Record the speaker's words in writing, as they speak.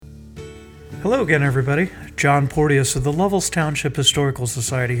Hello again, everybody. John Porteous of the Lovells Township Historical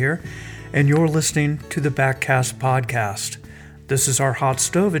Society here, and you're listening to the BackCast podcast. This is our hot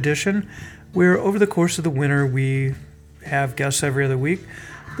stove edition, where over the course of the winter we have guests every other week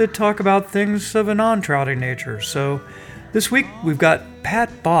that talk about things of a non-trouting nature. So this week we've got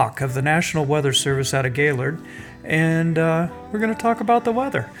Pat Bach of the National Weather Service out of Gaylord, and we're going to talk about the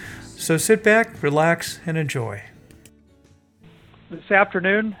weather. So sit back, relax, and enjoy. This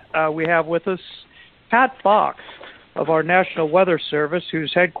afternoon, we have with us Pat Bach of our National Weather Service,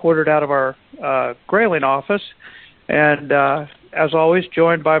 who's headquartered out of our Grayling office, and as always,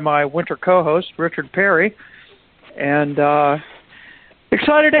 joined by my winter co-host, Richard Perry. And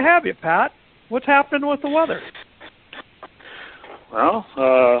excited to have you, Pat. What's happening with the weather? Well,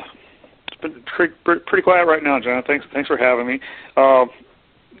 it's been pretty quiet right now, John. Thanks for having me.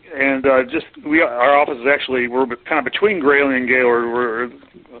 Our office is actually, we're kind of between Grayling and Gaylord.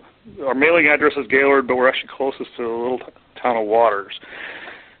 Our mailing address is Gaylord, but we're actually closest to the little town of Waters.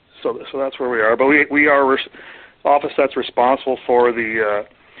 So that's where we are. But we are office that's responsible for the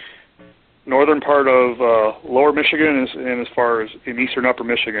northern part of lower Michigan and as far as in eastern upper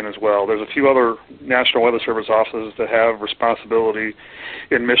Michigan as well. There's a few other National Weather Service offices that have responsibility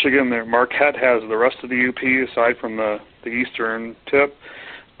in Michigan. Marquette has the rest of the UP aside from the eastern tip.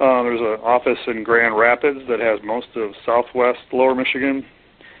 There's an office in Grand Rapids that has most of southwest lower Michigan.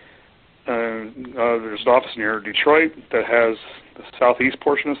 There's an office near Detroit that has the southeast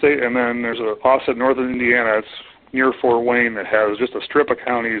portion of the state. And then there's an office in northern Indiana. It's near Fort Wayne that has just a strip of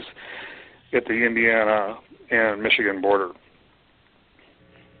counties at the Indiana and Michigan border.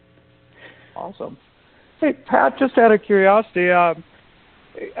 Awesome. Hey, Pat, just out of curiosity, I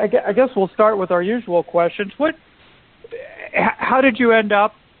guess we'll start with our usual questions. How did you end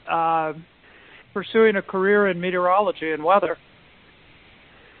up pursuing a career in meteorology and weather?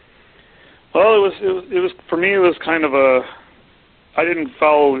 Well, it was for me. It was kind of I didn't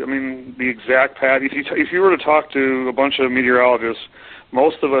follow. The exact path. If you were to talk to a bunch of meteorologists,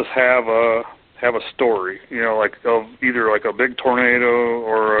 most of us have a story. Like of either like a big tornado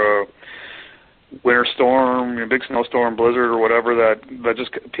or a winter storm, big snowstorm, blizzard, or whatever that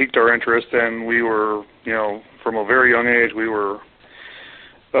just piqued our interest, and we were, from a very young age, we were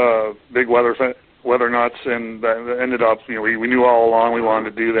big weather nuts, and that ended up, we knew all along we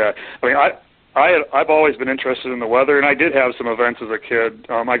wanted to do that. I've always been interested in the weather, and I did have some events as a kid.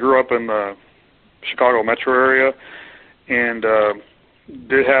 I grew up in the Chicago metro area, and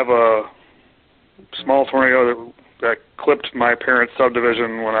did have a small tornado that clipped my parents'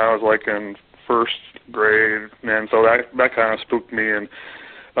 subdivision when I was like in first grade, and so that kind of spooked me. And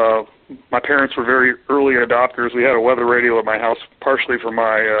my parents were very early adopters. We had a weather radio at my house, partially for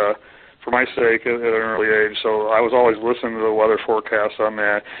my sake at an early age. So I was always listening to the weather forecasts on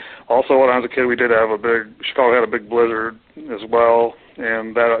that. Also, when I was a kid, we did have Chicago had a big blizzard as well,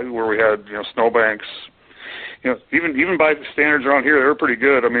 and that where we had snowbanks. Even by the standards around here, they were pretty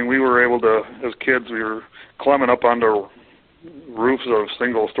good. We were able to, as kids, we were climbing up onto roofs of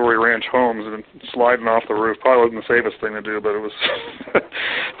single-story ranch homes and sliding off the roof. Probably wasn't the safest thing to do, but it was,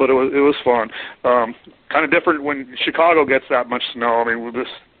 it was fun. Kind of different when Chicago gets that much snow.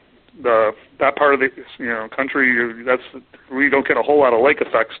 That part of the country, we don't get a whole lot of lake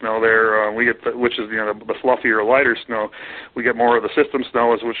effect snow there. We get which is the fluffier, lighter snow. We get more of the system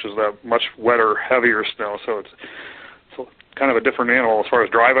snow, which is that much wetter, heavier snow. So it's kind of a different animal as far as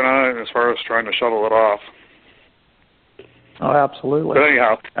driving on it and as far as trying to shovel it off. Oh, absolutely. But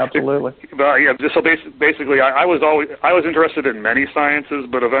anyhow, absolutely. So basically, I was interested in many sciences,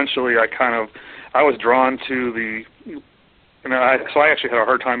 but eventually I was drawn to the. So I actually had a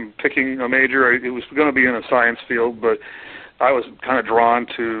hard time picking a major. It was going to be in a science field, but I was kind of drawn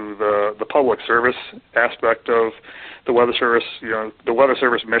to the public service aspect of the Weather Service. The Weather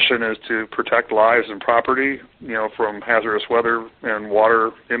Service mission is to protect lives and property, from hazardous weather and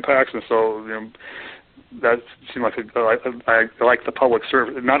water impacts, and so that seemed like I like the public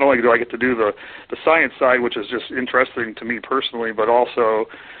service. Not only do I get to do the science side, which is just interesting to me personally, but also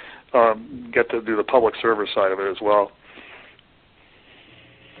get to do the public service side of it as well.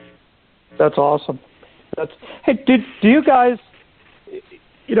 That's awesome. Hey, do you guys,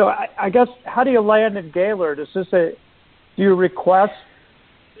 I guess, how do you land in Gaylord? Is it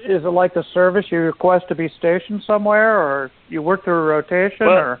like the service, you request to be stationed somewhere, or you work through a rotation,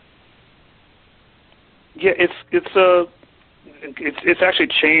 or? Yeah, it's actually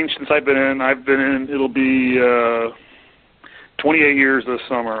changed since I've been in. It'll be 28 years this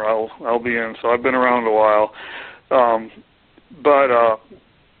summer. I'll be in, so I've been around a while. But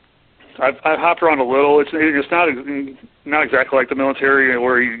I've hopped around a little. It's not exactly like the military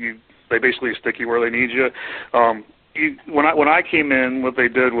where you they basically stick you where they need you. When I came in, what they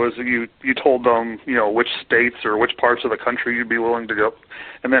did was you told them, which states or which parts of the country you'd be willing to go,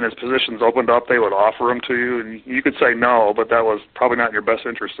 and then as positions opened up, they would offer them to you, and you could say no, but that was probably not in your best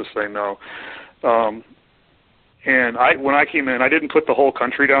interest to say no. And when I came in, I didn't put the whole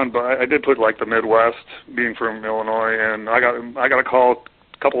country down, but I did put like the Midwest, being from Illinois, and I got a call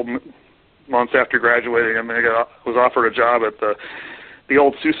a couple months after graduating, and I was offered a job at the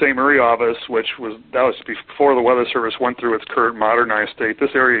old Sault Ste. Marie office, that was before the Weather Service went through its current modernized state.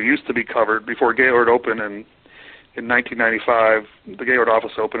 This area used to be covered before Gaylord opened in 1995. The Gaylord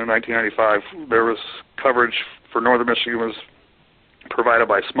office opened in 1995. There was coverage for northern Michigan was provided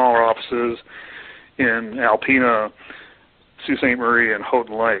by smaller offices in Alpena, Sault Ste. Marie, and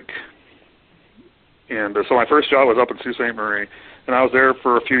Houghton Lake. And so my first job was up in Sault Ste. Marie, and I was there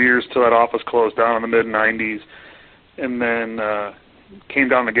for a few years till that office closed down in the mid-'90s, and then came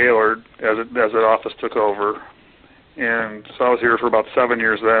down to Gaylord as that office took over. And so I was here for about 7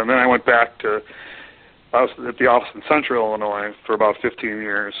 years then. And then I went back I was at the office in Central Illinois for about 15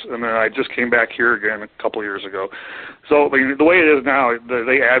 years, and then I just came back here again a couple years ago. So the way it is now,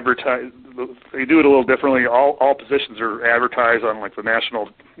 they advertise. They do it a little differently. All positions are advertised on like the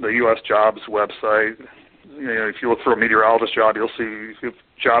U.S. Jobs website. If you look for a meteorologist job, you'll see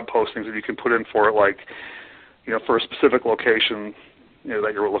job postings that you can put in for it, like for a specific location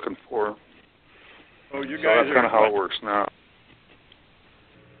that you're looking for. So you so guys that's kind of how it works now.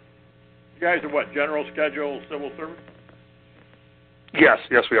 You guys are what, general schedule civil service? Yes,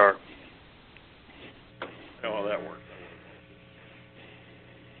 we are. I know how that works.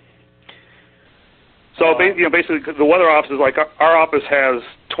 So basically, the weather office is like our office has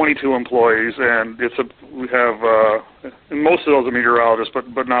 22 employees, and we have and most of those are meteorologists,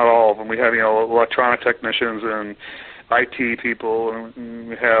 but not all of them. We have electronic technicians and IT people, and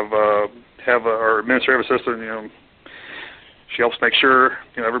we have our administrative assistant. She helps make sure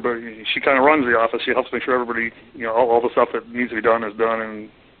everybody. She kind of runs the office. She helps make sure everybody, all the stuff that needs to be done is done, and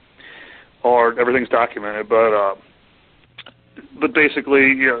everything's documented. But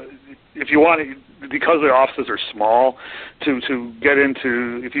basically, if you want because the offices are small, to get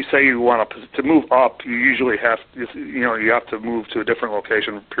into, if you say you want to move up, you usually have to move to a different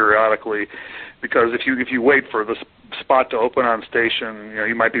location periodically, because if you wait for the spot to open on station,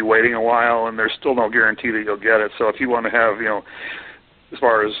 you might be waiting a while, and there's still no guarantee that you'll get it. So if you want to have, as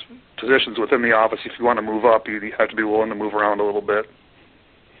far as positions within the office, if you want to move up, you have to be willing to move around a little bit.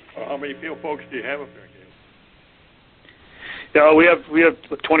 How many field folks do you have up there? Yeah, we have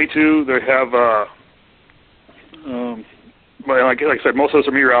 22. They have, like I said, most of those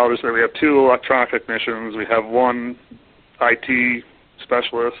are meteorologists. We have 2 electronic technicians. We have 1 IT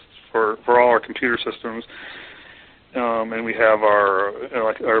specialist for all our computer systems, and we have our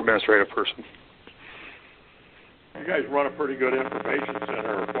administrative person. You guys run a pretty good information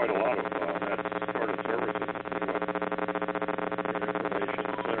center, or quite a lot of that sort of services. Information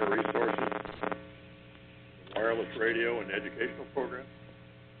center resources, wireless radio, and educational programs.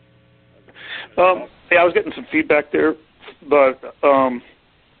 I was getting some feedback there, but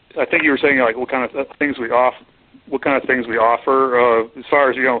I think you were saying what kind of things we offer. What kind of things we offer? As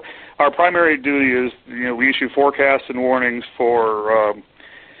far as our primary duty is we issue forecasts and warnings for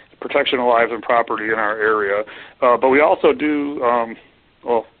protection of lives and property in our area, but we also do.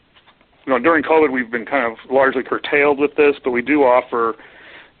 During COVID, we've been kind of largely curtailed with this, but we do offer.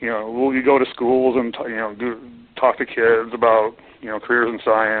 We go to schools and talk to kids about careers in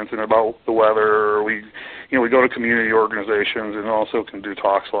science and about the weather. Or we go to community organizations and also can do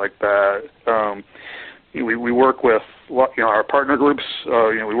talks like that. We work with our partner groups.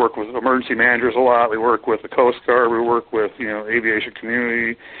 We work with emergency managers a lot. We work with the Coast Guard. We work with aviation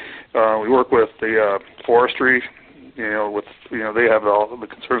community. We work with the forestry. They have all the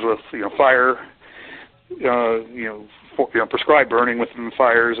concerns with fire. Prescribed burning within the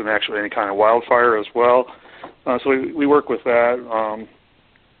fires, and actually any kind of wildfire as well. So we work with that.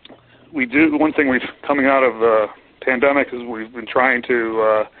 We do one thing coming out of the pandemic is we've been trying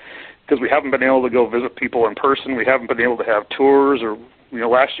to. Because we haven't been able to go visit people in person, we haven't been able to have tours, or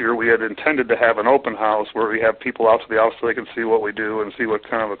last year we had intended to have an open house where we have people out to the house so they can see what we do and see what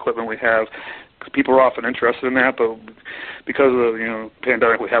kind of equipment we have. Because people are often interested in that, but because of the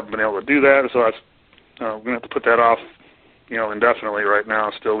pandemic, we haven't been able to do that. So that's we're going to have to put that off, indefinitely right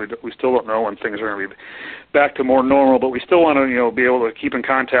now. Still, we still don't know when things are going to be back to more normal, but we still want to be able to keep in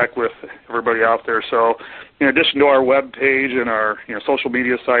contact with everybody out there. So, in addition to our web page and our social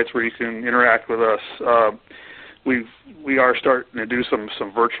media sites where you can interact with us, we are starting to do some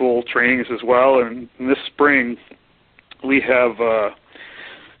virtual trainings as well. And this spring, we have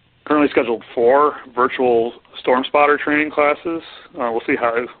currently scheduled 4 virtual storm spotter training classes. We'll see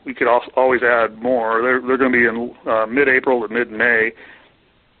how we could always add more. They're going to be in mid-April to mid-May.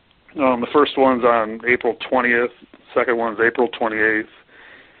 The first one's on April 20th, second one's April 28th,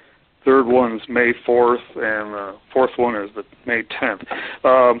 third one's May 4th, and the fourth one is the May 10th.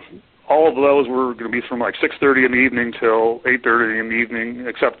 All of those were going to be from like 6:30 in the evening till 8:30 in the evening,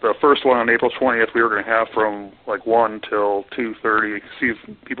 except the first one on April 20th we were going to have from like 1 till 2:30, see if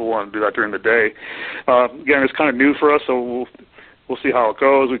people want to do that during the day. Again, it's kind of new for us, so we'll see how it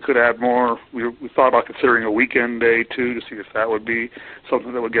goes. We could add more. We thought about considering a weekend day, too, to see if that would be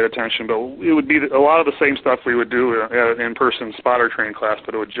something that would get attention. But it would be a lot of the same stuff we would do at an in-person spotter training class,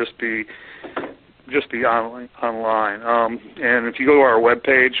 but it would just be online. And if you go to our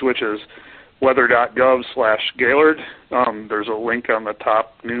webpage, which is weather.gov/Gaylord, there's a link on the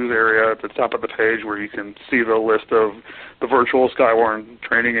top news area at the top of the page where you can see the list of the virtual Skywarn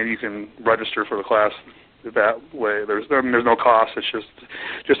training, and you can register for the class that way. There's no cost. It's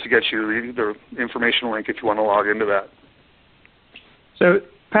just to get you the information link if you want to log into that. So,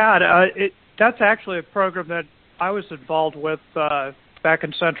 Pat, that's actually a program that I was involved with back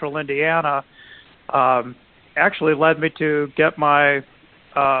in central Indiana. Actually led me to get my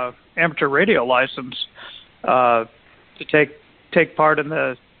amateur radio license to take part in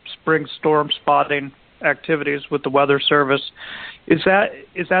the spring storm spotting activities with the Weather Service. Is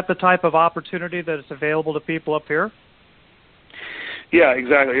that the type of opportunity that is available to people up here? Yeah,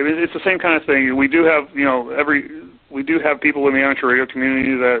 exactly. It's the same kind of thing. We do have, we do have people in the amateur radio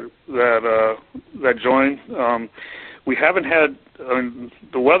community that join. We haven't had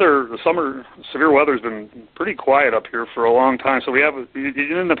the summer severe weather has been pretty quiet up here for a long time. So we have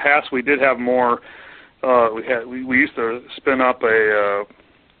in the past we did have more. We used to spin up the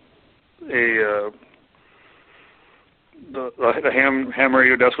ham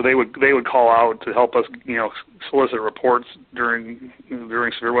radio desk where they would call out to help us, solicit reports during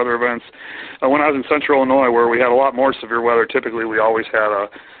severe weather events. When I was in Central Illinois, where we had a lot more severe weather, typically we always had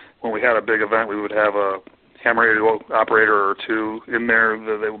when we had a big event, we would have a ham radio operator or two in there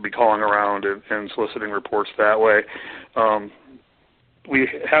that they would be calling around and soliciting reports that way. We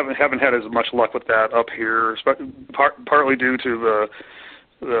haven't had as much luck with that up here, partly due to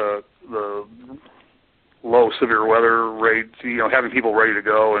the low severe weather rates, having people ready to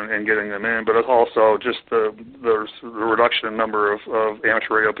go and getting them in, but it's also just the reduction in number of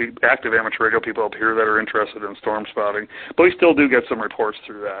active amateur radio people up here that are interested in storm spotting. But we still do get some reports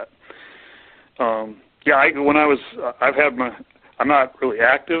through that. I'm not really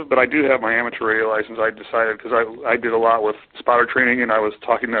active, but I do have my amateur radio license. I decided because I did a lot with spotter training, and I was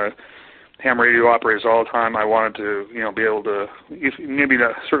talking to ham radio operators all the time. I wanted to, be able to,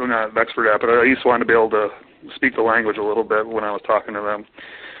 certainly not an expert at, but I just wanted to be able to speak the language a little bit when I was talking to them.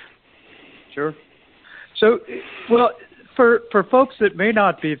 Sure. So, well, for folks that may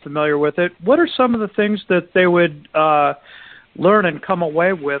not be familiar with it, what are some of the things that they would learn and come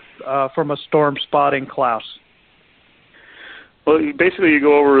away with from a storm spotting class? Well, basically you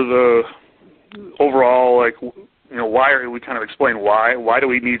go over the overall, why we kind of explain why do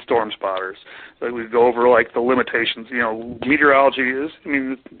we need storm spotters. We go over the limitations. Meteorology is,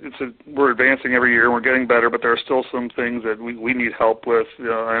 we're advancing every year and we're getting better, but there are still some things that we need help with.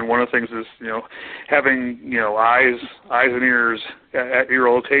 And one of the things is having eyes and ears at your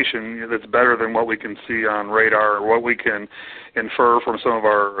location that's better than what we can see on radar or what we can infer from some of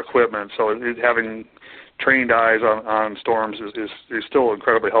our equipment. So having trained eyes on storms is still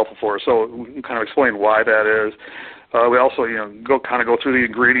incredibly helpful for us. So we can kind of explain why that is. We also, go through the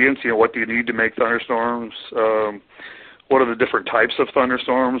ingredients. What do you need to make thunderstorms? What are the different types of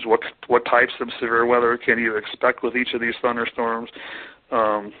thunderstorms? What types of severe weather can you expect with each of these thunderstorms?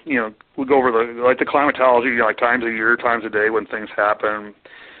 We go over the climatology, times of year, times of day when things happen.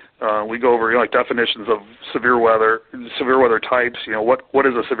 We go over definitions of severe weather types. What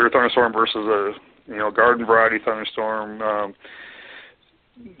is a severe thunderstorm versus a garden variety thunderstorm,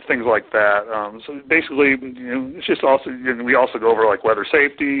 things like that. So basically, it's just also, we also go over weather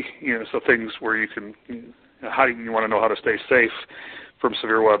safety, so things where you can, how do you want to know how to stay safe from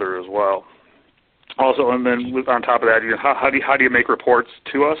severe weather as well. Also, and then on top of that, how do you make reports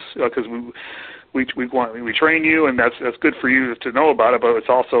to us? Because we train you, and that's good for you to know about it, but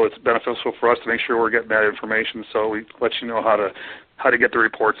it's beneficial for us to make sure we're getting that information. So we let you know how to get the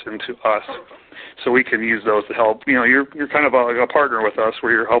reports into us, so we can use those to help. You're kind of a partner with us,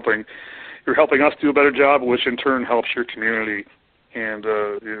 where you're helping us do a better job, which in turn helps your community, and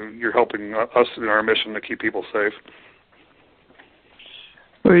you're helping us in our mission to keep people safe.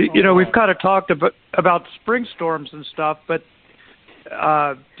 We've kind of talked about spring storms and stuff, but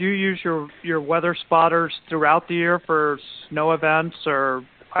do you use your weather spotters throughout the year for snow events or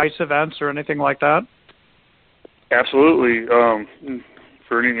ice events or anything like that? Absolutely.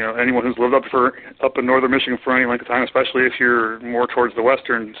 For anyone who's lived up in northern Michigan for any length of time, especially if you're more towards the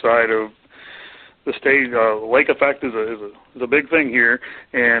western side of the state, lake effect is a big thing here,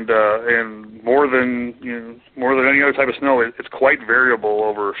 and more than any other type of snow, it's quite variable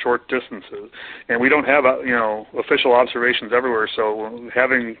over short distances, and we don't have official observations everywhere. So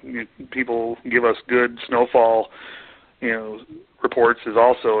having people give us good snowfall, reports is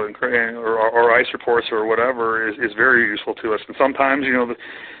also, or ice reports or whatever is very useful to us. And sometimes,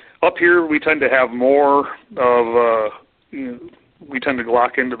 up here we tend to have more of, we tend to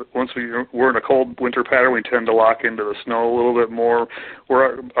lock into, once we're in a cold winter pattern, we tend to lock into the snow a little bit more.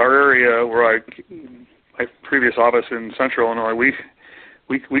 Where our area, where my previous office in Central Illinois, we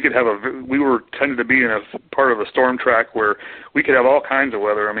could have we were tended to be in a part of a storm track where we could have all kinds of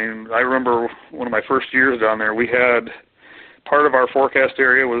weather. I mean, I remember one of my first years down there, we had part of our forecast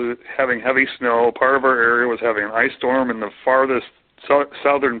area was having heavy snow, part of our area was having an ice storm, and the farthest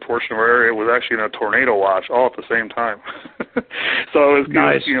southern portion of our area was actually in a tornado watch all at the same time. So it was,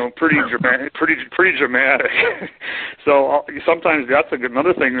 nice. Pretty dramatic. Pretty dramatic. So sometimes that's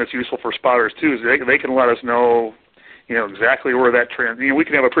another thing that's useful for spotters too, is they can let us know, exactly where that we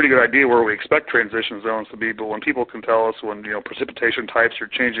can have a pretty good idea where we expect transition zones to be, but when people can tell us when precipitation types are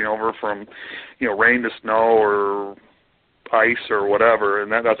changing over from rain to snow or ice or whatever,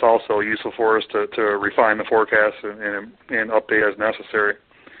 and that's also useful for us to refine the forecast and update as necessary.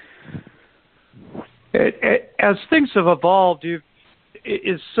 As things have evolved,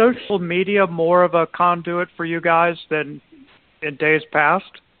 is social media more of a conduit for you guys than in days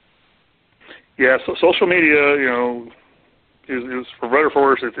past? Yeah, so social media, is for better or for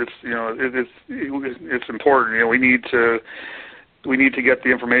worse. It's important. We need to get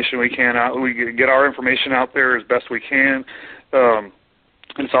the information we can out. We get our information out there as best we can. And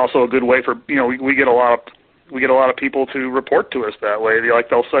it's also a good way for we get a lot of people to report to us that way.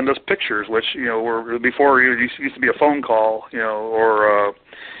 They'll send us pictures, which before it used to be a phone call, or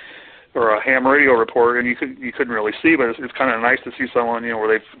a ham radio report, and you couldn't really see, but it's kind of nice to see someone where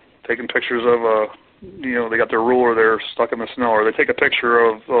they've taken pictures of they got their ruler there stuck in the snow, or they take a picture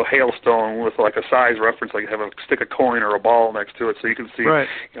of a hailstone with like a size reference, like have a stick of coin or a ball next to it, so you can see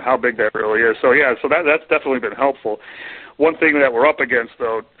how big that really is. So that's definitely been helpful. One thing that we're up against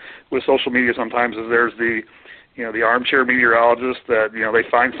though with social media sometimes is there's the armchair meteorologist that they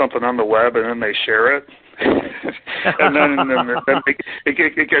find something on the web and then they share it. and then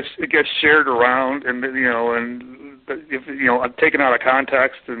it gets shared around, and if taken out of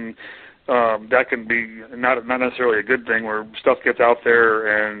context, and that can be not necessarily a good thing, where stuff gets out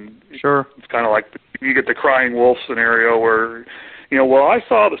there, and sure, it's kind of like you get the crying wolf scenario where well, I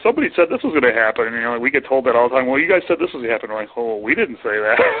saw that somebody said this was going to happen, and we get told that all the time. Well, you guys said this was going to happen. We're like, oh, we didn't say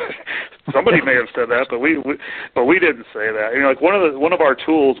that. Somebody may have said that, but we didn't say that. Like one of our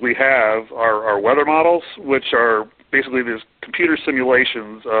tools we have are weather models, which are basically these computer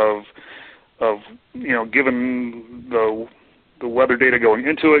simulations of given the weather data going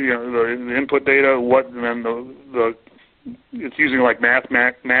into it, the input data, and then it's using like math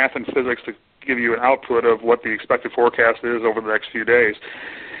and physics to give you an output of what the expected forecast is over the next few days.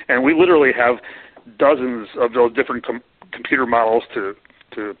 And we literally have dozens of those different computer models to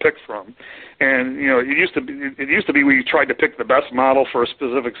pick from. And it used to be we tried to pick the best model for a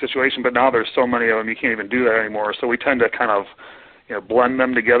specific situation, but now there's so many of them you can't even do that anymore. So we tend to kind of blend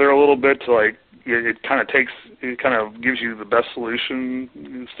them together a little bit to like it kind of gives you the best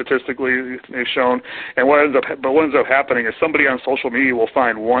solution statistically they've shown. And what ends up happening is somebody on social media will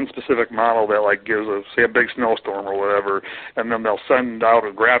find one specific model that like gives say a big snowstorm or whatever, and then they'll send out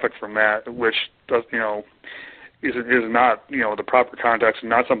a graphic from that, which does is not the proper context and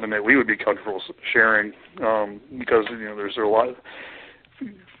not something that we would be comfortable sharing, because there's a lot.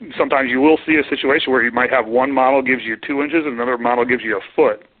 Sometimes you will see a situation where you might have one model gives you 2 inches and another model gives you a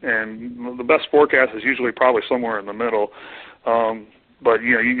foot, and the best forecast is usually probably somewhere in the middle. But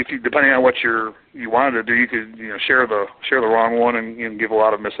if you depending on what you wanted to do, you could share the wrong one and give a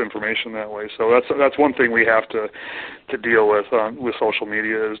lot of misinformation that way. So that's one thing we have to deal with social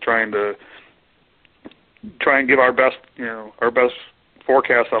media, is try and give our best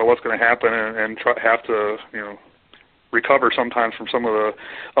forecast out of what's going to happen, and have to recover sometimes from some of the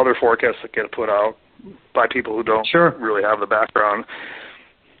other forecasts that get put out by people who don't really have the background.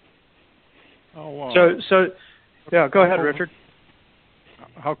 So yeah, go ahead, Richard.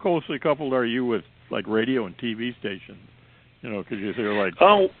 How closely coupled are you with like radio and TV stations? Because they're like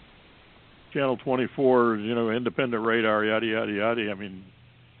Channel 24, independent radar, yada yada yada. I mean,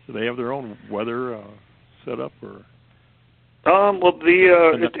 do they have their own weather set up, or? Well,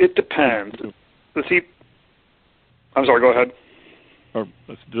 it depends. I'm sorry. Go ahead. Or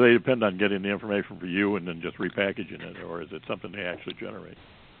do they depend on getting the information for you and then just repackaging it, or is it something they actually generate?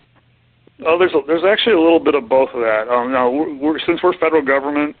 Oh, there's actually a little bit of both of that. Now, since we're federal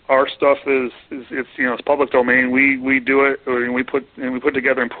government, our stuff is it's public domain. We do it, and we put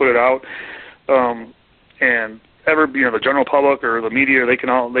together and put it out. And the general public or the media, they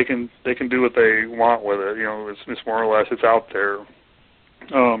can do what they want with it. It's more or less it's out there.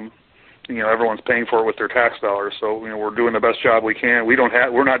 Everyone's paying for it with their tax dollars, so we're doing the best job we can.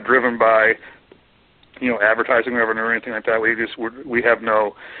 We're not driven by advertising revenue or anything like that. We have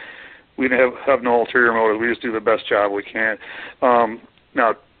no ulterior motive. We just do the best job we can.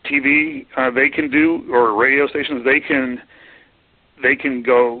 Now, TV, they can do, or radio stations, they can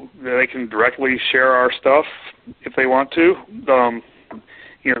directly share our stuff if they want to.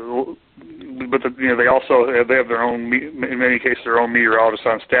 But they also have their own, in many cases, their own meteorologists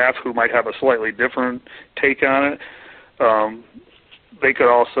on staff who might have a slightly different take on it. They could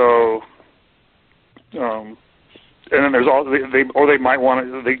also, and then there's they might want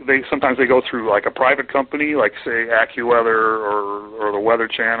to. They sometimes they go through like a private company, like say AccuWeather or the Weather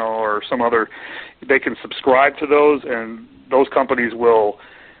Channel or some other. They can subscribe to those, and those companies will,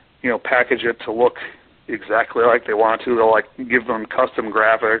 package it to look exactly like they want to. They'll give them custom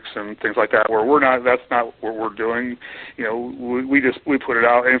graphics and things like that. Where we're not, that's not what we're doing. We put it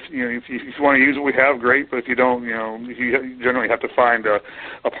out. And if you want to use what we have, great. But if you don't, you generally have to find a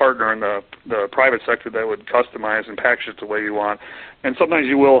partner in the private sector that would customize and package it the way you want. And sometimes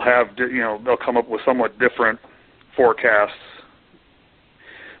you will have, they'll come up with somewhat different forecasts.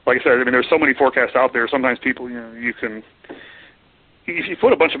 Like I said, there's so many forecasts out there. Sometimes people, you can. If you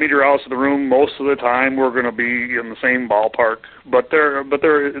put a bunch of meteorologists in the room, most of the time we're going to be in the same ballpark. But there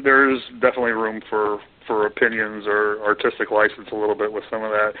is definitely room for opinions or artistic license a little bit with some of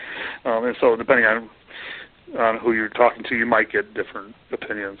that. And so depending on who you're talking to, you might get different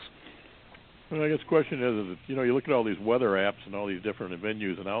opinions. Well, I guess the question is you look at all these weather apps and all these different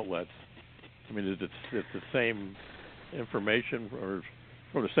venues and outlets. I mean, it's the same information or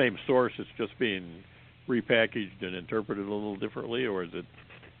from the same source? It's just being repackaged and interpreted a little differently, or is it,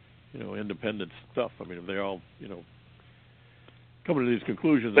 independent stuff? I mean, if they all, coming to these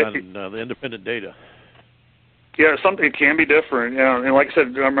conclusions on the independent data. Yeah, it can be different. And like I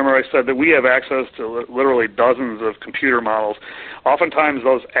said, I remember I said that we have access to literally dozens of computer models. Oftentimes,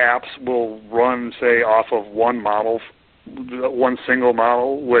 those apps will run, say, off of one single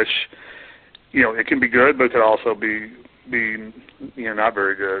model, which, it can be good, but it could also be not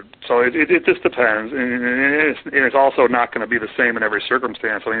very good. So it just depends, and it's also not going to be the same in every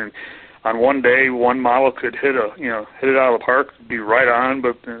circumstance. I mean, on one day, one model could hit it out of the park, be right on,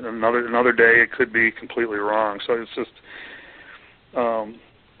 but another day it could be completely wrong. So it's just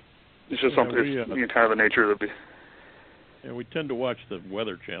something. It's kind of the nature of the. And we tend to watch the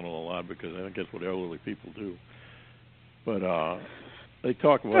Weather Channel a lot because I think that's what elderly people do. But they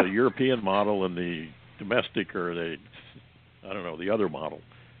talk about a European model and the domestic or the other model.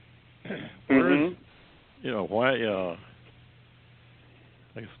 Whereas, why?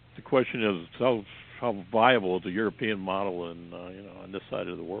 I guess the question is how viable is the European model on this side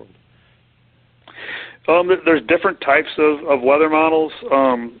of the world? There's different types of weather models,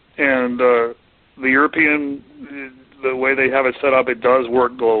 and the European, the way they have it set up, it does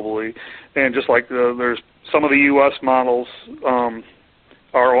work globally, and just like there's some of the U.S. models.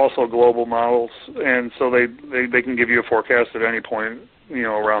 Are also global models, and so they can give you a forecast at any point,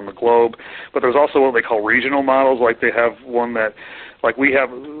 around the globe. But there's also what they call regional models, like they have one that, like we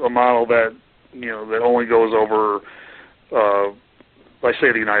have a model that, that only goes over, let's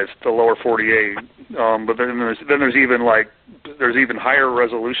say the lower 48. But then there's even higher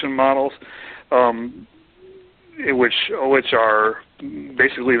resolution models, which are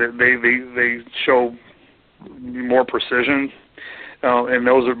basically they show more precision. And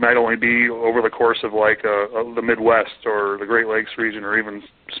those might only be over the course of the Midwest or the Great Lakes region, or even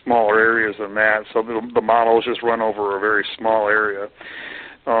smaller areas than that. So the models just run over a very small area.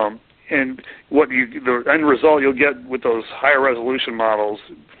 And the end result you'll get with those higher resolution models,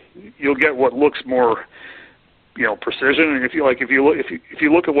 you'll get what looks more, precision. And if you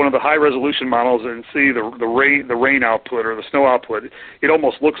look at one of the high resolution models and see the rain output or the snow output, it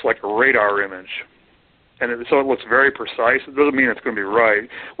almost looks like a radar image. And so it looks very precise. It doesn't mean it's going to be right.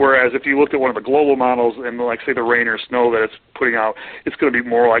 Whereas if you looked at one of the global models and, say, the rain or snow that it's putting out, it's going to be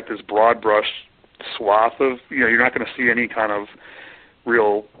more like this broad brush swath of, you're not going to see any kind of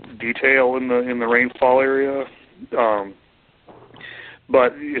real detail in the rainfall area.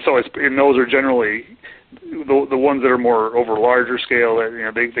 But so and those are generally the ones that are more over larger scale.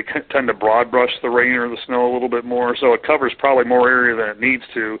 That they tend to broad brush the rain or the snow a little bit more, so it covers probably more area than it needs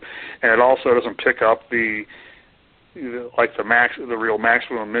to, and it also doesn't pick up the real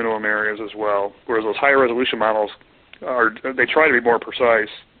maximum and minimum areas as well. Whereas those higher resolution models they try to be more precise.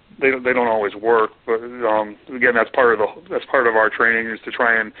 They don't always work, but again, that's part of our training, is to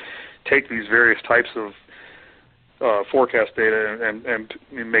try and take these various types of forecast data and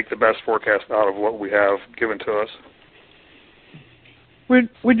make the best forecast out of what we have given to us.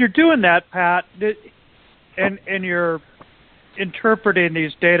 When you're doing that, Pat, and you're interpreting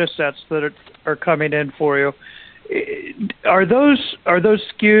these data sets that are coming in for you, are those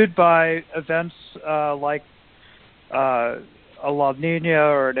skewed by events like a La Nina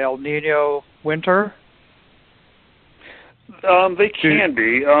or an El Nino winter? They can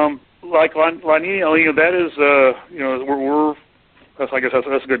be. Like La Nina, El Nino, that is, I guess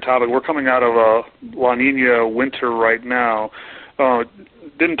that's a good topic. We're coming out of a La Nina winter right now. It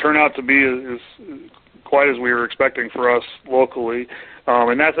didn't turn out to be as quite as we were expecting for us locally,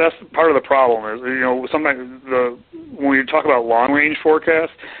 and that's part of the problem. Is sometimes when we talk about long range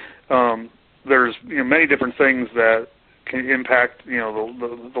forecast, there's many different things that can impact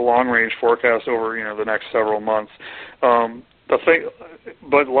the long range forecast over the next several months.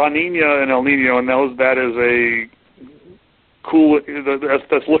 But La Nina and El Nino, and that is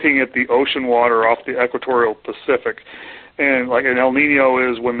that's looking at the ocean water off the equatorial Pacific, and an El Nino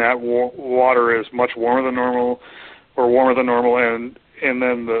is when that water is much warmer than normal, and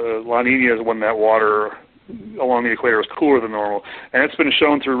then the La Nina is when that water along the equator is cooler than normal, and it's been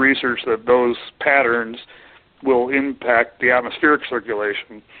shown through research that those patterns will impact the atmospheric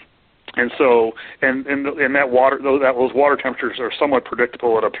circulation. And so, and that those water temperatures are somewhat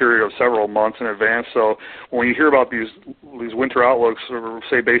predictable at a period of several months in advance. So when you hear about these winter outlooks, or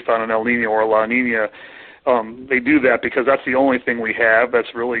say based on an El Nino or a La Nina, they do that because that's the only thing we have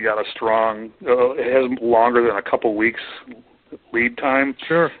that's really got a strong. It has longer than a couple weeks lead time.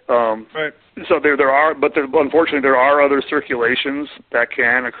 Sure. Right. So unfortunately there are other circulations that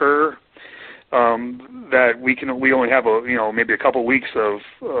can occur. That we only have maybe a couple weeks of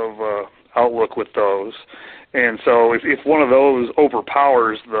outlook with those, and so if one of those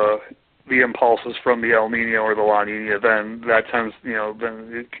overpowers the impulses from the El Nino or the La Nina, then that tends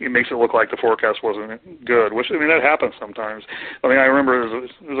then it makes it look like the forecast wasn't good. Which that happens sometimes. I remember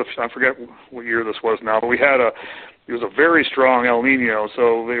I forget what year this was now, but it was a very strong El Nino,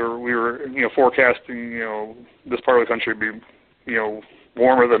 so we were forecasting this part of the country be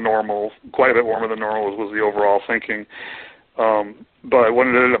warmer than normal, quite a bit warmer than normal was the overall thinking. But what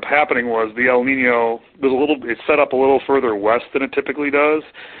ended up happening was the El Nino it's set up a little further west than it typically does,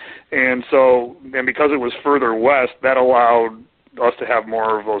 and because it was further west, that allowed us to have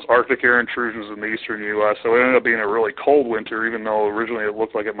more of those Arctic air intrusions in the eastern U.S. So it ended up being a really cold winter, even though originally it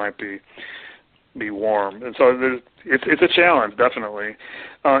looked like it might be warm. And so it's a challenge, definitely.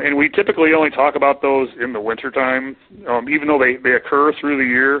 And we typically only talk about those in the wintertime. Even though they occur through the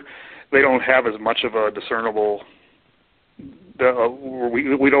year, they don't have as much of a discernible,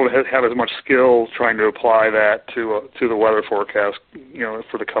 we don't have as much skill trying to apply that to the weather forecast,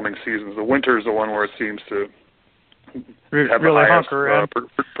 for the coming seasons. The winter is the one where it seems to have really the highest,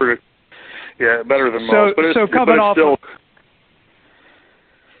 hunker in. better than most. But coming off still.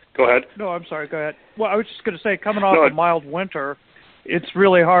 Go ahead. No, I'm sorry. Go ahead. Well, I was just going to say, coming off a mild winter, it's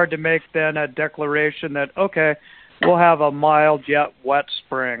really hard to make then a declaration that, okay, we'll have a mild yet wet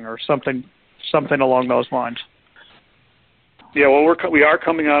spring or something along those lines. Yeah, well, we are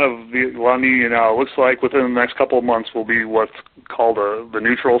coming out of the La Nina now. It looks like within the next couple of months will be what's called the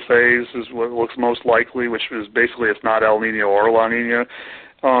neutral phase is what looks most likely, which is basically it's not El Nino or La Nina.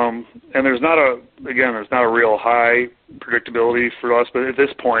 And there's not a real high predictability for us, but at this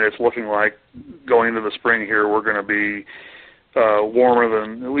point it's looking like going into the spring here we're going to be warmer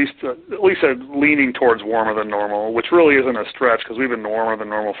than at least leaning towards warmer than normal, which really isn't a stretch because we've been warmer than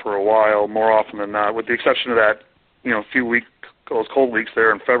normal for a while, more often than not, with the exception of that few weeks, those cold weeks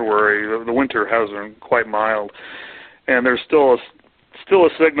there in February. The winter has been quite mild, and there's still a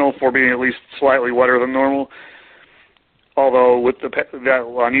signal for being at least slightly wetter than normal. Although with that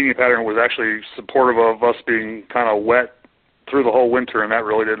La Nina pattern was actually supportive of us being kind of wet through the whole winter, and that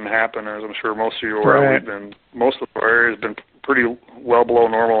really didn't happen. As I'm sure most of you are aware, most of our area has been pretty well below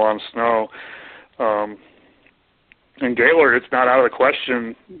normal on snow. And Gaylord, it's not out of the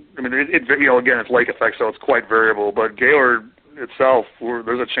question. I mean, again, it's lake effect, so it's quite variable. But Gaylord itself,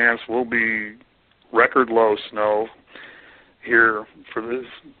 there's a chance we'll be record low snow here for this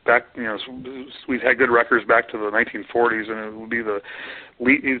back. We've had good records back to the 1940s, and it would be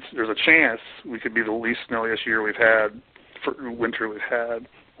there's a chance we could be the least snowiest year we've had for winter we've had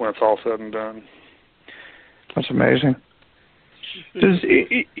when it's all said and done. That's amazing.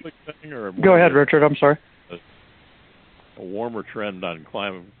 Go ahead, Richard. I'm sorry. A warmer trend on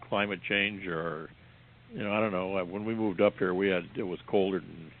climate change, or I don't know. When we moved up here, it was colder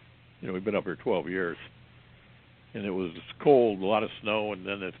than we've been up here 12 years, and it was cold, a lot of snow, and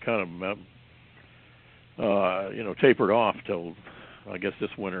then it's kind of tapered off till I guess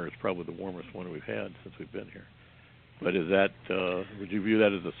this winter is probably the warmest winter we've had since we've been here. But is that would you view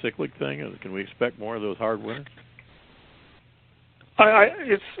that as a cyclic thing? Can we expect more of those hard winters?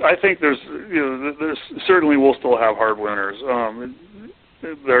 I think there's certainly we'll still have hard winters.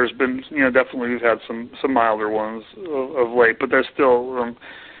 There's been definitely we've had some milder ones of late, but there's still a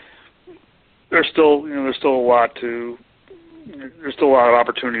lot of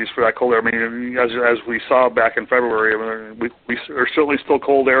opportunities for that cold air. I mean, as we saw back in February, there's certainly still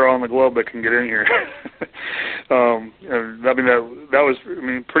cold air on the globe that can get in here. And that was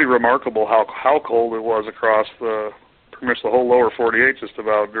pretty remarkable how cold it was across pretty much the whole lower 48 just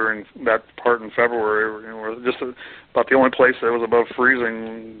about during that part in February. Just about the only place that was above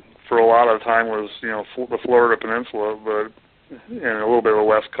freezing for a lot of the time was the Florida Peninsula, and a little bit of the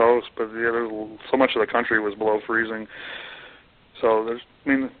West Coast. But so much of the country was below freezing. So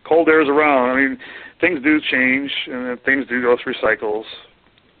cold air is around. Things do change and things do go through cycles.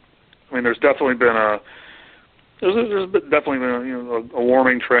 There's definitely been a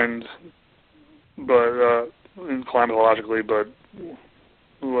warming trend, but climatologically, but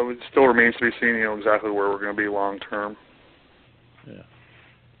it still remains to be seen, exactly where we're going to be long term. Yeah.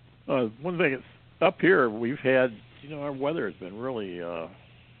 One thing is, up here we've had, our weather has been really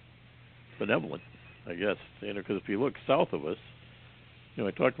benevolent, I guess. Because if you look south of us, I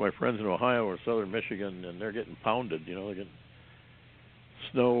talked to my friends in Ohio or southern Michigan, and they're getting pounded. They're getting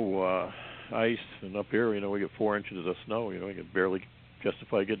snow, ice, and up here, we get 4 inches of snow. We can barely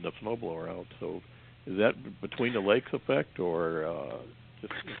justify getting a snowblower out. So, is that between the lakes effect, or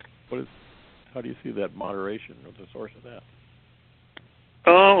how do you see that moderation or the source of that?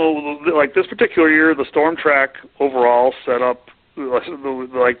 Like this particular year, the storm track overall set up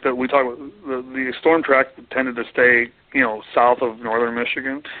like that we talked about. The storm track tended to stay, south of northern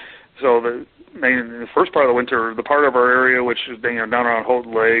Michigan. So in the first part of the winter, the part of our area which is down around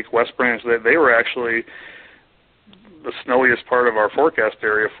Houghton Lake, West Branch, they were actually the snowiest part of our forecast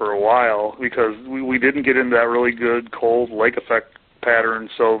area for a while because we didn't get into that really good cold lake effect pattern.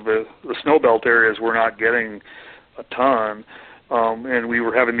 So the snow belt areas were not getting a ton. And we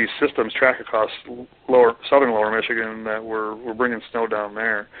were having these systems track across southern lower Michigan that were bringing snow down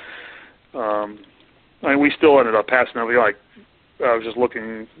there. We still ended up passing over. I was just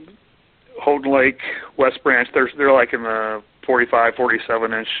looking, Houghton Lake, West Branch. They're like in the 45,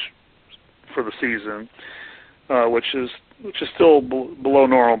 47 inch for the season, which is still below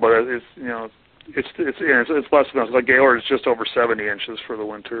normal, but it's less than like Gaylord is just over 70 inches for the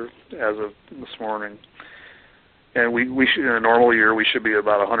winter as of this morning. And we should, in a normal year, we should be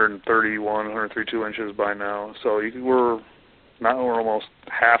about 131, 132 inches by now. So we're almost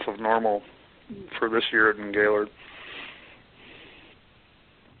half of normal for this year in Gaylord.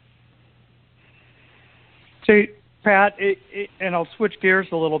 So, Pat, and I'll switch gears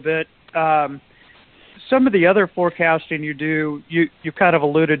a little bit. Some of the other forecasting you do, you kind of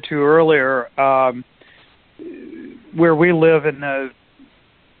alluded to earlier, where we live in the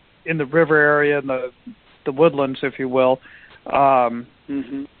river area, in the woodlands, if you will.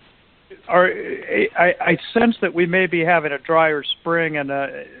 Mm-hmm. I sense that we may be having a drier spring and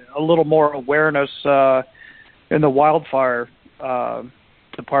a little more awareness in the wildfire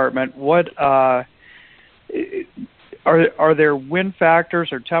department. What are there wind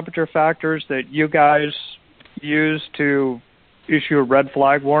factors or temperature factors that you guys use to issue a red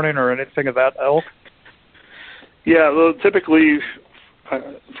flag warning or anything of that ilk? Yeah, well, typically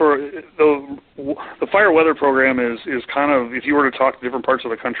for the fire weather program is kind of, if you were to talk to different parts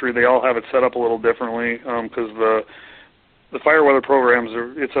of the country, they all have it set up a little differently because the fire weather programs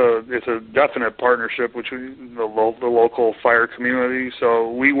it's a definite partnership between the local fire community.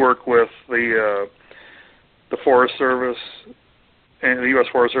 So we work with the Forest Service and the U.S.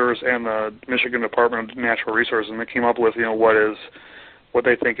 Forest Service and the Michigan Department of Natural Resources, and they came up with what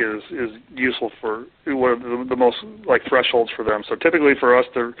they think is useful for what are the most like thresholds for them. So typically for us,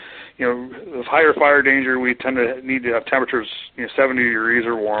 the higher fire danger, we tend to need to have temperatures 70 degrees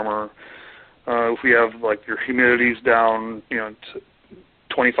or warmer. If we have like your humidity's down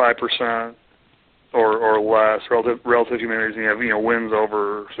 25%, or less, relative humidity. You have winds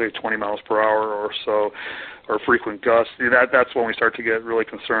over say 20 miles per hour or so, or frequent gusts. That's when we start to get really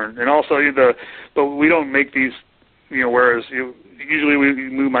concerned. And also but we don't make these. Whereas usually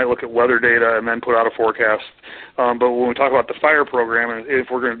we might look at weather data and then put out a forecast. But when we talk about the fire program, if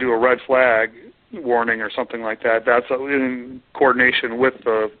we're going to do a red flag warning or something like that, that's in coordination with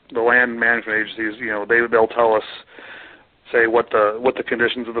the land management agencies. They'll tell us, say, what the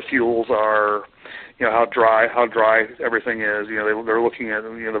conditions of the fuels are, how dry everything is. They're looking at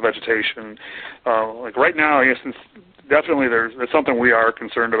the vegetation. Like right now, since definitely it's something we are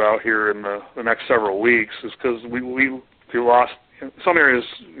concerned about here in the next several weeks, is because we lost some areas.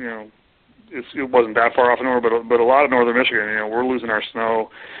 It wasn't that far off in normal, but a lot of northern Michigan, we're losing our snow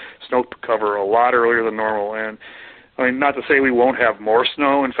cover a lot earlier than normal. And I mean, not to say we won't have more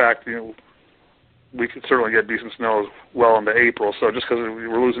snow. In fact, we could certainly get decent snow well into April. So just because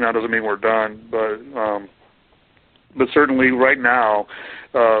we're losing out doesn't mean we're done. But certainly right now,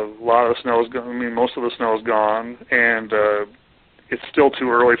 a lot of the snow is gone. I mean, most of the snow is gone, and it's still too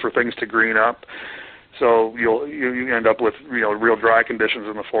early for things to green up. So you end up with real dry conditions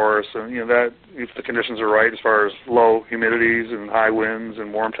in the forest, and that if the conditions are right as far as low humidities and high winds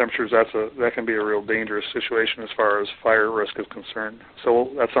and warm temperatures, that can be a real dangerous situation as far as fire risk is concerned. So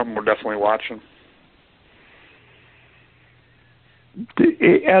that's something we're definitely watching.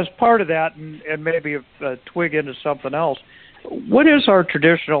 As part of that, and maybe twig into something else, what is our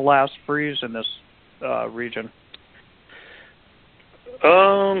traditional last freeze in this region?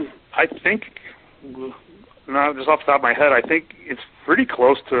 I think, not just off the top of my head, I think it's pretty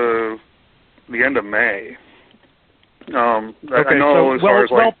close to the end of May. Okay, I know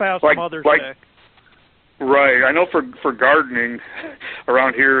so well past Mother's Day. Right. I know for gardening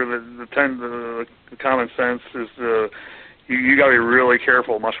around here, the common sense is you got to be really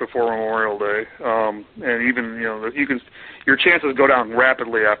careful much before Memorial Day, and even your chances go down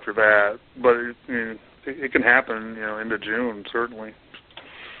rapidly after that. But it can happen, into June certainly.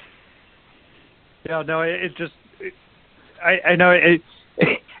 Yeah, no, I know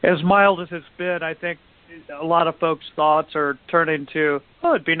as mild as it's been, I think a lot of folks' thoughts are turning to,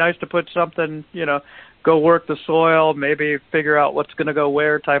 it'd be nice to put something, go work the soil, maybe figure out what's going to go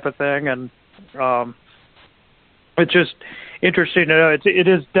where type of thing. And it's just interesting to know. It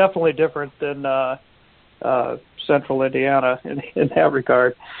is definitely different than central Indiana in that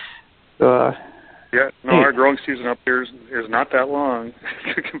regard. Our growing season up here is not that long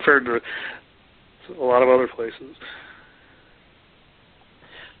compared to a lot of other places.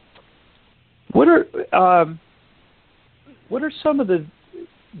 What are some of the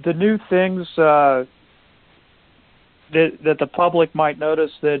new things that the public might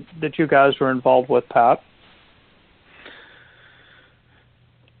notice that you guys were involved with, Pat?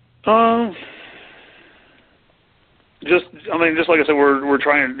 Just like I said, we're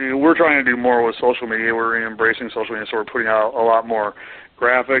trying to do more with social media. We're embracing social media, so we're putting out a lot more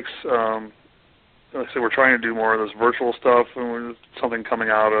graphics. Like I said, we're trying to do more of this virtual stuff, and something coming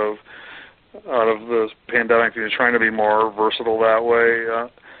out of the pandemic. Trying to be more versatile that way.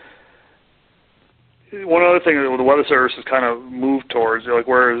 One other thing that the Weather Service has kind of moved towards,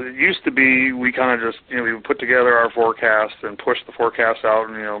 whereas it used to be, we kind of just, we would put together our forecast and push the forecast out,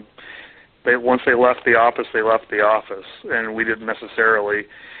 and once they left the office, and we didn't necessarily,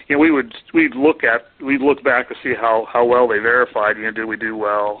 we'd look back to see how well they verified. Did we do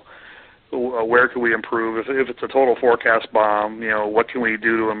well? Where can we improve? If it's a total forecast bomb, what can we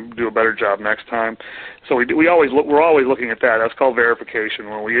do to do a better job next time? So we're always looking at that. That's called verification.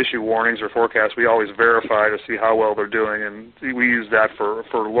 When we issue warnings or forecasts, we always verify to see how well they're doing, and we use that for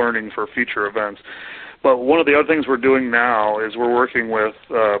learning for future events. But one of the other things we're doing now is we're working with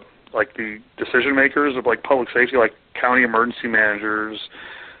the decision makers of public safety, like county emergency managers,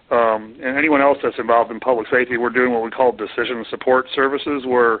 and anyone else that's involved in public safety. We're doing what we call decision support services,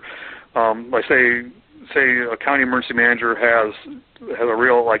 where say a county emergency manager has a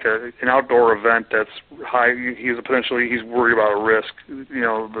real an outdoor event that's high. He's worried about a risk.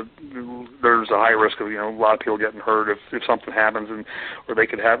 There's a high risk of a lot of people getting hurt if something happens, or they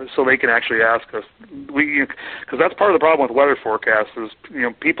could have it. So they can actually ask us. Because that's part of the problem with weather forecasts is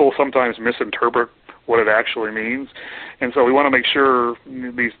people sometimes misinterpret what it actually means, and so we want to make sure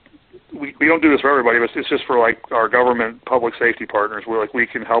we don't do this for everybody, but it's just for our government public safety partners. We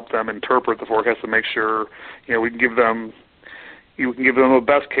can help them interpret the forecast and make sure we can give them a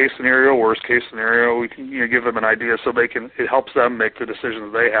best case scenario, worst case scenario. We can give them an idea so it helps them make the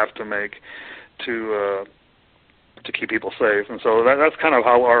decisions they have to make to keep people safe. And so that's kind of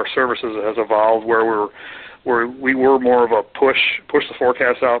how our services has evolved, where we're where we were more of a push the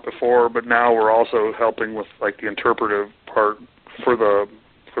forecast out before, but now we're also helping with like the interpretive part for the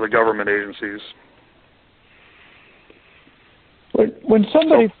government agencies. When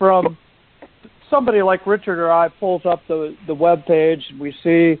somebody like Richard or I pulls up the web page and we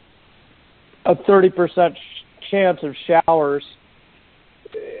see a 30% chance of showers,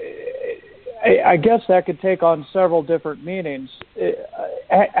 I guess that could take on several different meanings.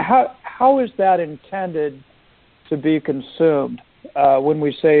 How is that intended to be consumed when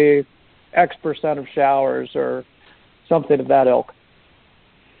we say X percent of showers or something of that ilk?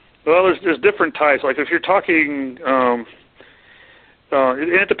 Well, there's different types. Like if you're talking,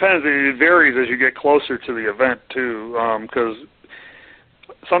 it depends. It varies as you get closer to the event too, because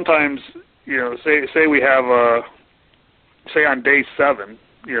sometimes, say we have say on day 7,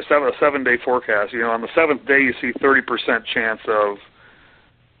 a 7-day forecast. On the 7th day you see 30% chance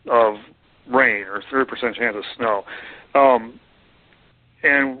of rain or 30% chance of snow,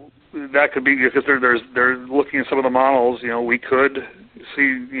 and that could be because they're looking at some of the models. We could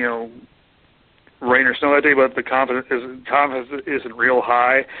see rain or snow that day, but the confidence isn't real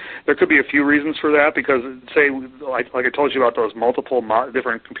high. There could be a few reasons for that, because say like I told you about those multiple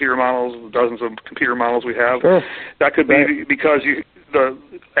different computer models, dozens of computer models we have. Sure. That could be because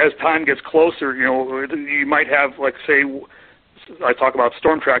as time gets closer, you might have, like, say, I talk about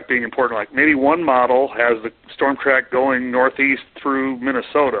storm track being important. Like maybe one model has the storm track going northeast through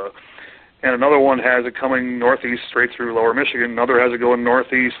Minnesota, and another one has it coming northeast straight through lower Michigan. Another has it going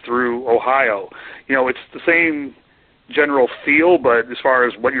northeast through Ohio. It's the same general feel, but as far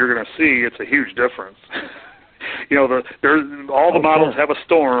as what you're going to see, it's a huge difference. All the models have a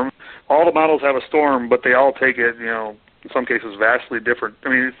storm. All the models have a storm, but they all take it, in some cases vastly different. I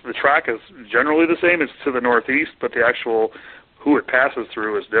mean, the track is generally the same. It's to the northeast, but the actual who it passes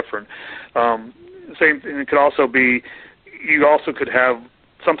through is different. Same thing. It could also be, you also could have,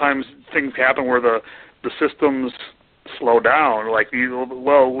 sometimes things happen where the systems slow down. Like, we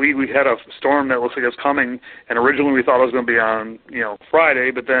had a storm that looks like it's coming, and originally we thought it was going to be on,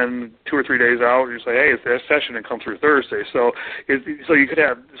 Friday, but then 2 or 3 days out, you say, hey, it's that session and come through Thursday. So you could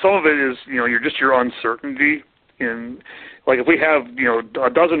have, some of it is, your uncertainty in, like if we have, a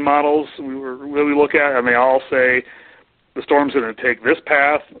dozen models we look at, and they all say the storm's going to take this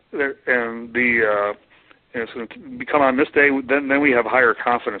path, and and it's going to come on this day, then we have higher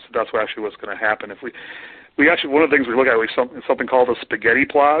confidence that that's actually what's going to happen. If we actually, one of the things we look at is something called a spaghetti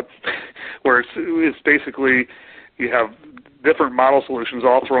plot, where it's basically you have different model solutions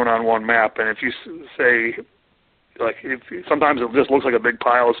all thrown on one map, and if you say, like, sometimes it just looks like a big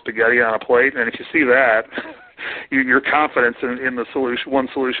pile of spaghetti on a plate, and if you see that, your confidence in the solution, one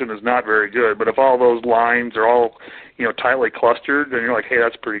solution, is not very good. But if all those lines are all tightly clustered, then you're like, hey,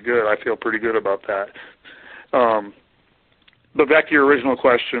 that's pretty good. I feel pretty good about that. But back to your original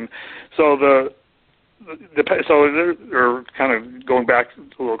question, so or kind of going back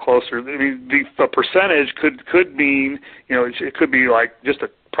a little closer, I mean, the percentage could mean, it could be like just a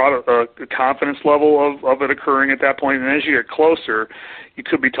confidence level of it occurring at that point. And as you get closer, you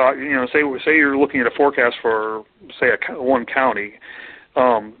could be talking, say you're looking at a forecast for, say, one county,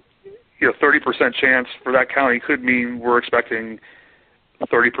 30% chance for that county could mean we're expecting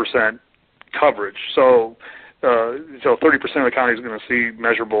 30% coverage. So 30% of the county is going to see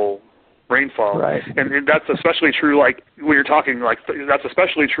measurable rainfall. Right. And that's especially true, like, when you're talking, like, that's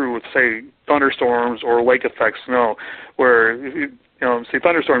especially true with, say, thunderstorms or lake effect snow, where, say,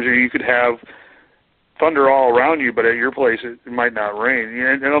 thunderstorms, you could have thunder all around you, but at your place it might not rain.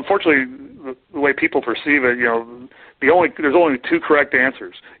 And unfortunately, the way people perceive it, there's only two correct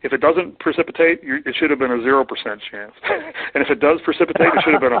answers. If it doesn't precipitate, it should have been a 0% chance, and if it does precipitate, it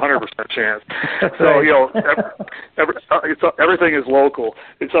should have been a 100% chance. So everything is local.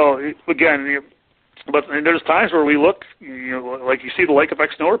 And so again, but there's times where we look, like you see the lake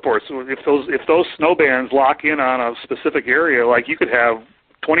effect snow reports. If those snow bands lock in on a specific area, like you could have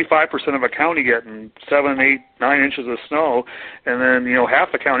 25% of a county getting 7, 8, 9 inches of snow, and then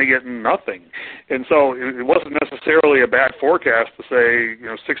half the county getting nothing. And so it wasn't necessarily a bad forecast to say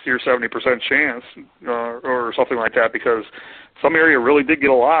 60 or 70% chance or something like that, because some area really did get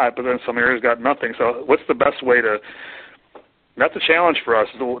a lot, but then some areas got nothing. So what's the best way to? That's a challenge for us.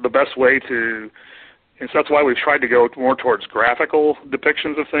 The best way to. And so that's why we've tried to go more towards graphical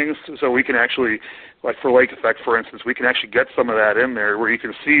depictions of things, so we can actually, like for lake effect, for instance, we can actually get some of that in there where you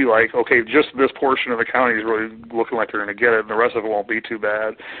can see, like, okay, just this portion of the county is really looking like they're going to get it, and the rest of it won't be too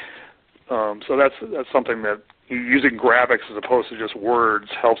bad. So that's something that using graphics as opposed to just words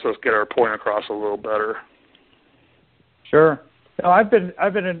helps us get our point across a little better. Sure. I've been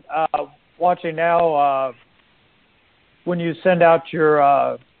watching now when you send out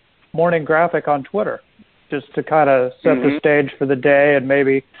your morning graphic on Twitter, just to kind of set the stage for the day and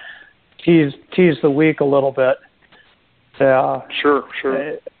maybe tease the week a little bit. Sure.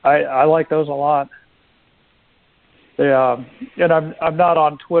 I like those a lot. And I'm not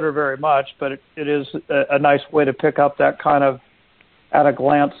on Twitter very much, but it is a nice way to pick up that kind of at a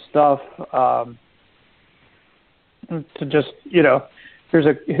glance stuff. To just, here's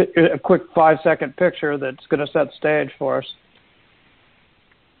a quick 5-second picture that's going to set stage for us.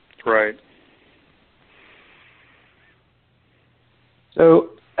 Right.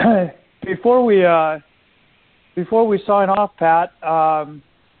 So before we sign off, Pat,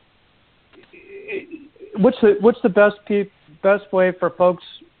 what's the best way for folks?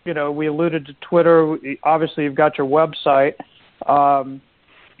 We alluded to Twitter. Obviously, you've got your website.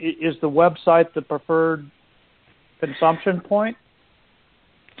 Is the website the preferred consumption point?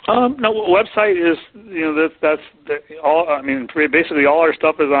 No, website is that's all. I mean, basically all our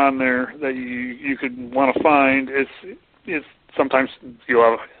stuff is on there that you could want to find. It's sometimes you'll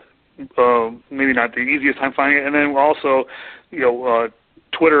have maybe not the easiest time finding it, and then also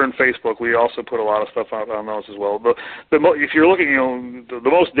Twitter and Facebook, we also put a lot of stuff out on those as well. If you're looking, the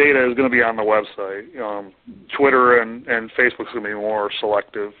most data is going to be on the website. Twitter and Facebook is going to be more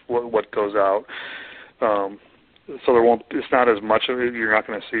selective what goes out. So it's not as much of it. You're not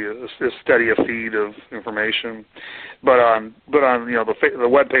going to see as steady a feed of information. But on the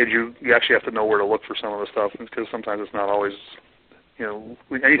web page, you actually have to know where to look for some of the stuff, because sometimes it's not always.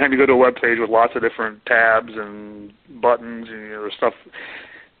 Anytime you go to a web page with lots of different tabs and buttons, there's stuff,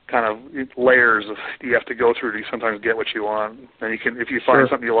 kind of layers you have to go through to sometimes get what you want. And if you find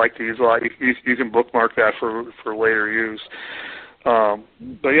something you like to use a lot, you can bookmark that for later use.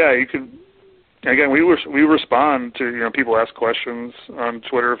 But yeah, you can. Again, we respond to people ask questions on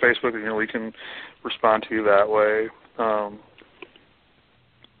Twitter or Facebook. We can respond to you that way.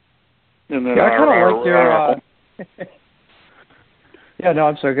 And then I kind of like your. Yeah, no,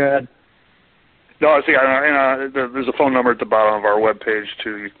 I'm so good. No, see, there's a phone number at the bottom of our webpage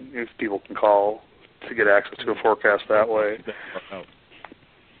too. If people can call to get access to a forecast that way.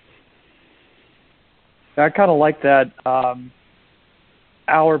 I kind of like that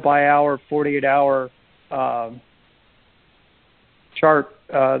hour by hour, 48-hour chart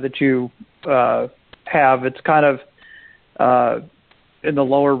that you have. It's kind of in the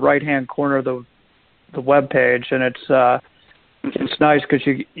lower right-hand corner of the web page, and it's nice because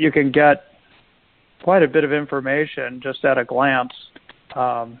you can get quite a bit of information just at a glance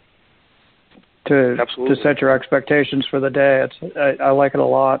to set your expectations for the day. I like it a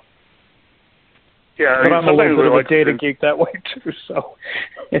lot. Yeah, but I'm a little bit of a data geek that way too. So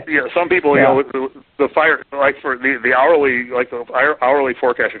yeah, some people, the fire for the hourly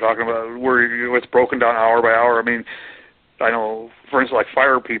forecast you're talking about, where it's broken down hour by hour. I mean, I know, for instance,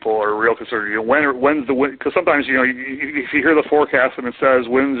 fire people are real concerned. When's the wind? Because sometimes if you hear the forecast and it says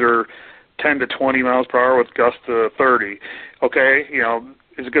winds are 10 to 20 miles per hour with gusts to 30, okay,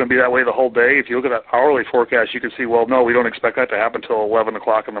 is it going to be that way the whole day? If you look at that hourly forecast, you can see, well, no, we don't expect that to happen until 11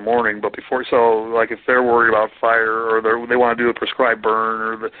 o'clock in the morning. But before, if they're worried about fire or they want to do a prescribed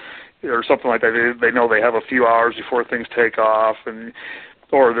burn or something like that, they know they have a few hours before things take off, if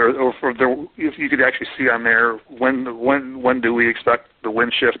you could actually see on there when do we expect the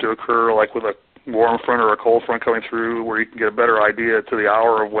wind shift to occur, like with a warm front or a cold front coming through, where you can get a better idea to the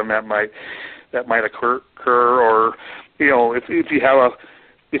hour of when that might occur, or if you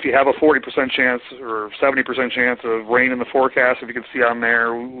have a 40% chance or 70% chance of rain in the forecast, if you can see on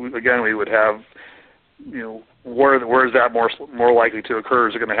there, again, we would have, where is that more likely to occur?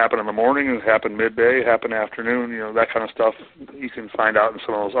 Is it going to happen in the morning? Is it happen midday? Happen afternoon? That kind of stuff you can find out in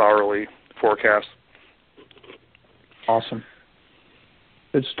some of those hourly forecasts. Awesome.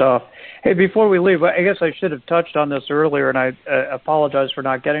 Good stuff. Hey, before we leave, I guess I should have touched on this earlier, and I apologize for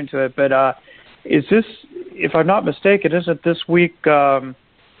not getting to it, but is this, if I'm not mistaken, is it this week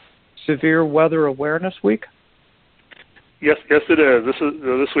Severe Weather Awareness Week? Yes, it is. This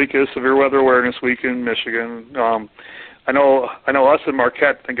week is Severe Weather Awareness Week in Michigan. I know us in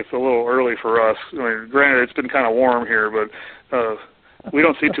Marquette think it's a little early for us. I mean, granted, it's been kind of warm here, but we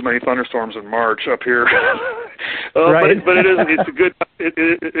don't see too many thunderstorms in March up here. Right. But it is a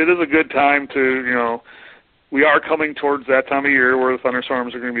good time to we are coming towards that time of year where the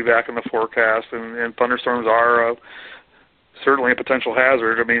thunderstorms are going to be back in the forecast, and thunderstorms are certainly a potential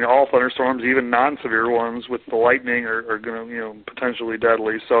hazard. I mean, all thunderstorms, even non-severe ones with the lightning, are going to potentially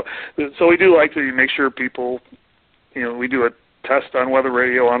deadly. So we do like to make sure people, we do a test on weather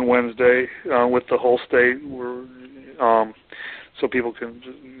radio on Wednesday with the whole state, so people can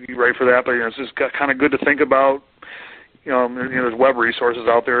be ready for that. But it's just kind of good to think about. there's web resources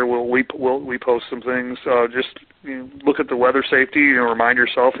out there. We post some things. Just look at the weather safety. Remind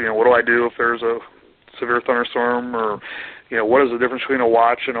yourself. What do I do if there's a severe thunderstorm, or what is the difference between a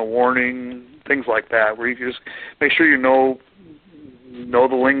watch and a warning? Things like that, where you can just make sure you know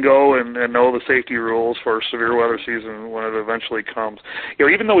the lingo and know the safety rules for severe weather season when it eventually comes.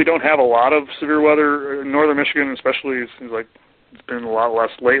 Even though we don't have a lot of severe weather in northern Michigan, especially, it seems like it's been a lot less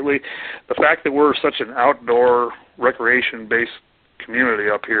lately, the fact that we're such an outdoor recreation-based community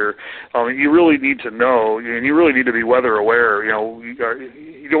up here, you really need to know, and you really need to be weather aware. You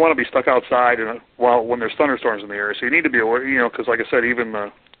don't want to be stuck outside when there's thunderstorms in the area. So you need to be aware, because like I said, even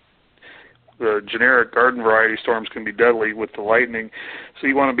the generic garden variety storms can be deadly with the lightning. So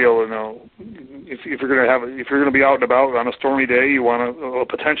you want to be able to know if you're going to be out and about on a stormy day, a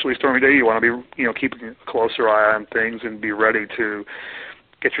potentially stormy day, you want to be keeping a closer eye on things and be ready to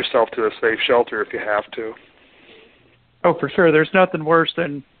get yourself to a safe shelter if you have to. Oh, for sure. There's nothing worse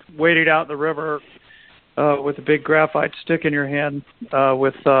than wading out in the river with a big graphite stick in your hand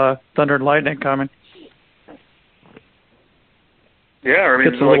with thunder and lightning coming. Yeah, I mean,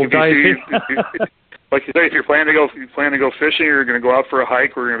 it's a little dicey. Like you say, if you plan to go fishing, or you're going to go out for a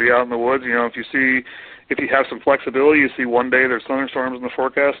hike, or you're going to be out in the woods. If you have some flexibility, you see one day there's thunderstorms in the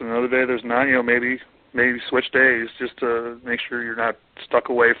forecast, and another day there's not. Maybe switch days just to make sure you're not stuck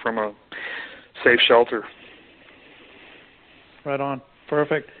away from a safe shelter. Right on.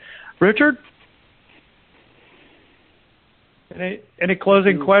 Perfect. Richard? Any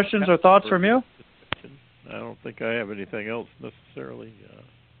closing questions or thoughts from you? I don't think I have anything else necessarily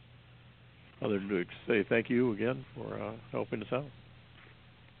other than to say thank you again for helping us out.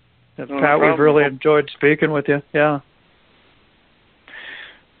 Pat, we've really enjoyed speaking with you. Yeah.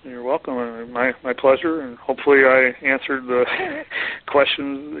 You're welcome. My pleasure, and hopefully I answered the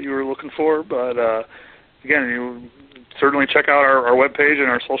questions that you were looking for. But again, you certainly check out our webpage and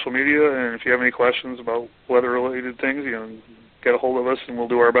our social media, and if you have any questions about weather-related things, get a hold of us, and we'll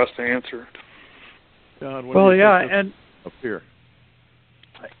do our best to answer. John, well, yeah, and up here.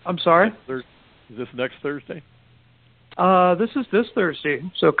 I'm sorry. Is this next Thursday? This is this Thursday,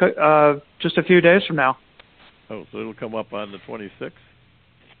 so just a few days from now. Oh, so it'll come up on the 26th?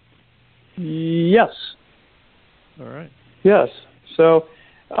 Yes. All right. Yes. So,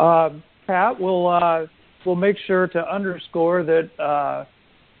 Pat, we'll make sure to underscore that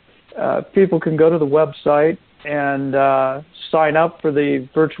people can go to the website and sign up for the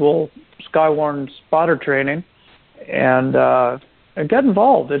virtual Skywarn spotter training and get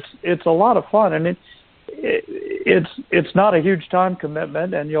involved. It's a lot of fun, and it's not a huge time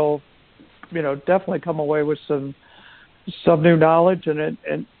commitment, and you'll definitely come away with some new knowledge and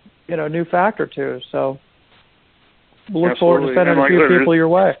a new fact or two. So we'll look forward to sending a few people your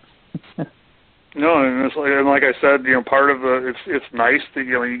way. No, and like I said, part of it's nice that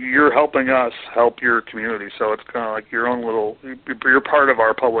you're helping us help your community. So it's kind of like your own little. You're part of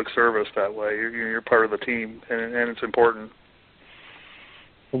our public service that way. You're part of the team, and it's important.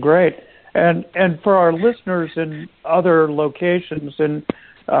 Well, great. And for our listeners in other locations, and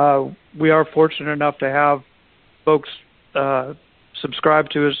we are fortunate enough to have folks subscribe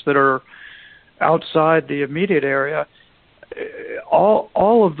to us that are outside the immediate area.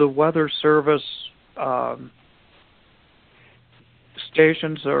 All of the Weather Service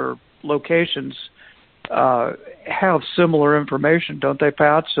stations or locations have similar information, don't they,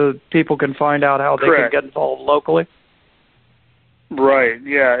 Pat? So people can find out how Correct. They can get involved locally. Right.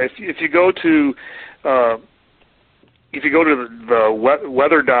 Yeah. If you go to the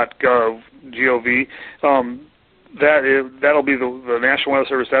weather.gov, that'll be the National Weather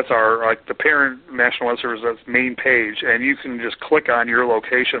Service. That's our the parent National Weather Service. That's main page, and you can just click on your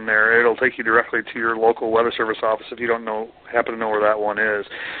location there. It'll take you directly to your local Weather Service office if you happen to know where that one is.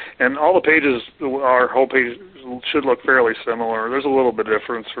 And all the pages, our whole page should look fairly similar. There's a little bit of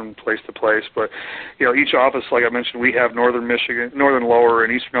difference from place to place, but each office, like I mentioned, we have Northern Michigan, Northern Lower,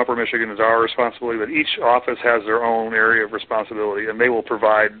 and Eastern Upper Michigan is our responsibility. But each office has their own area of responsibility, and they will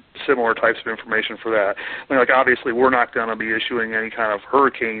provide similar types of information for that. Obviously, we're not going to be issuing any kind of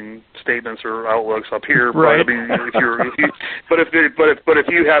hurricane statements or outlooks up here. Right. But if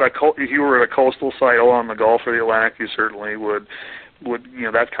you were at a coastal site along the Gulf or the Atlantic, you certainly would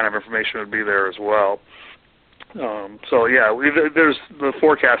that kind of information would be there as well. There's the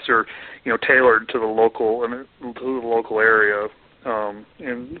forecasts are tailored to the local area,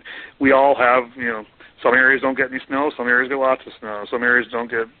 and we all have some areas don't get any snow, some areas get lots of snow, some areas don't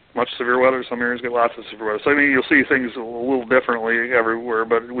get much severe weather, some areas get lots of severe weather. So you'll see things a little differently everywhere,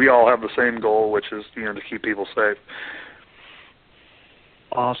 but we all have the same goal, which is to keep people safe.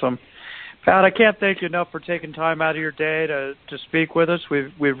 Awesome. Pat, I can't thank you enough for taking time out of your day to speak with us.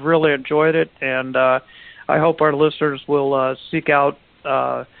 We've really enjoyed it, and I hope our listeners will seek out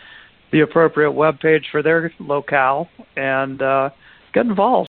the appropriate webpage for their locale and get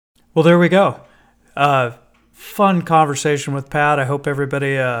involved. Well, there we go. Fun conversation with Pat. I hope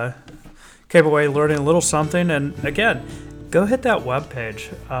everybody came away learning a little something. And again, go hit that webpage.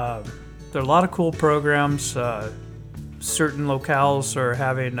 There are a lot of cool programs. Certain locales are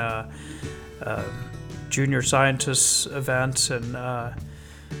having junior scientists events, and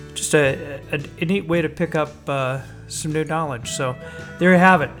just a neat way to pick up some new knowledge. So there you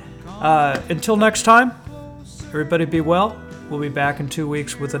have it. Until next time, everybody be well. We'll be back in 2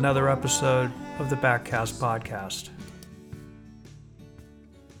 weeks with another episode of the BackCast podcast.